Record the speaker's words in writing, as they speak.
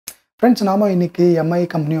Friends நாம இன்னைக்கு Mi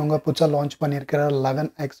company அவங்க புதுசா லான்ச் பண்ணியிருக்கிற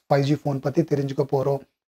 11X 5G ஃபோன் பத்தி தெரிஞ்சுக்க போறோம்.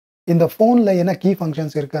 இந்த ஃபோன்ல என்ன கீ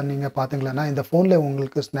ஃபங்ஷன்ஸ் இருக்குன்னு நீங்க பார்த்தீங்கன்னா, இந்த ஃபோன்ல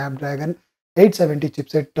உங்களுக்கு Snapdragon 870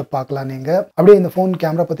 சிப்செட் பார்க்கலாம் நீங்க. அப்படியே இந்த ஃபோன்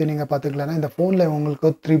கேமரா பத்தி நீங்க பார்த்தீங்கன்னா, இந்த ஃபோன்ல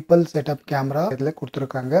உங்களுக்கு ட்ரிபிள் செட்டப் கேமரா இதுல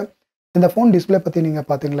குடுத்துருக்காங்க. இந்த ஃபோன் டிஸ்ப்ளே பத்தி நீங்க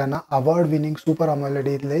பார்த்தீங்கன்னா, அவார்ட் வின்னிங் சூப்பர்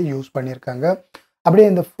அமோலெட் இதுல யூஸ் பண்ணியிருக்காங்க. அப்படியே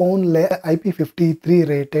இந்த ஃபோன்ல IP53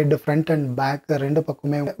 rated front and back 2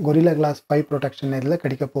 பக்கமே Gorilla Glass 5 ப்ரொடெக்ஷன் இதுல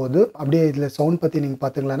கிடைக்க போகுது. அப்படியே இதுல சவுண்ட் பத்தி நீங்க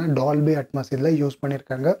பார்த்தீங்கன்னா, டால்பி அட்மாஸ் இதுல யூஸ்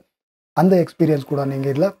பண்ணியிருக்காங்க. அந்த எக்ஸ்பீரியன்ஸ் கூட நீங்க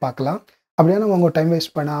இதுல பார்க்கலாம். அப்படியே உங்க டைம்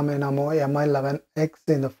வேஸ்ட் பண்ணாம நாம MI 11X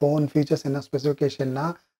இந்த ஃபோன் ஃபீச்சர்ஸ் என்ன ஸ்பெசிஃபிகேஷன்னா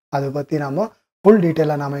அதை பத்தி நாம ஃபுல்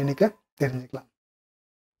டீடைலா நாம இன்னைக்கு தெரிஞ்சுக்கலாம்.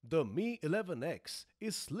 The Mi 11X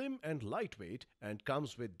is slim and lightweight and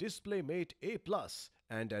comes with DisplayMate A+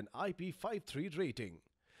 and an IP53 rating.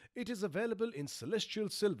 It is available in celestial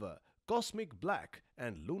silver, cosmic black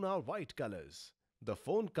and lunar white colors. The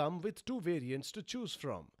phone comes with two variants to choose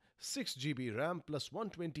from: 6GB RAM plus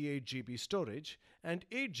 128GB storage and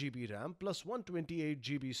 8GB RAM plus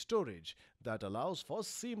 128GB storage that allows for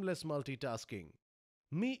seamless multitasking.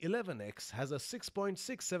 Mi 11X has a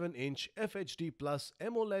 6.67-inch FHD Plus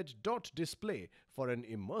AMOLED dot display for an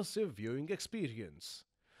immersive viewing experience.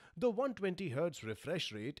 The 120Hz refresh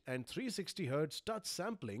rate and 360Hz touch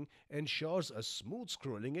sampling ensures a smooth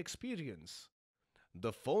scrolling experience.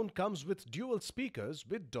 The phone comes with dual speakers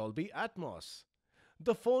with Dolby Atmos.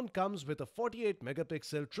 The phone comes with a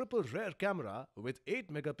 48-megapixel triple rear camera with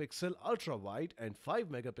 8-megapixel ultra-wide and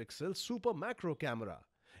 5-megapixel super macro camera.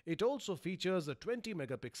 It also features a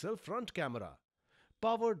 20-megapixel front camera.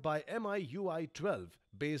 Powered by MIUI 12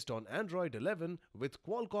 based on Android 11 with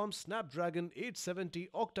Qualcomm Snapdragon 870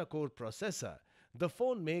 octa-core processor, the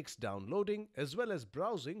phone makes downloading as well as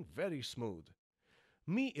browsing very smooth.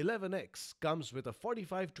 Mi 11X comes with a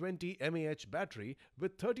 4520 mAh battery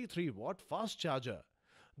with 33-watt fast charger.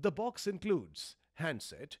 The box includes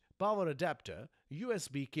handset, power adapter,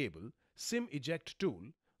 USB cable, SIM eject tool,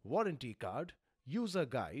 warranty card, user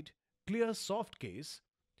guide, clear soft case,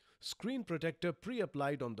 screen protector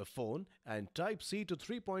pre-applied on the phone and Type-C to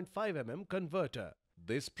 3.5mm converter.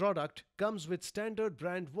 This product comes with standard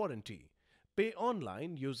brand warranty. Pay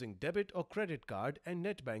online using debit or credit card and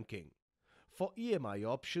net banking. For EMI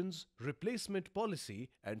options, replacement policy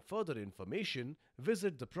and further information,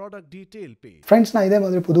 visit the product detail page. Friends நான் இதே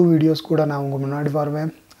மாதிரி புது videos கூட நான் உங்க முன்னாடி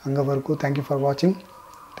வருவேன். அங்க வரைக்கும் thank you for watching.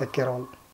 Take care all.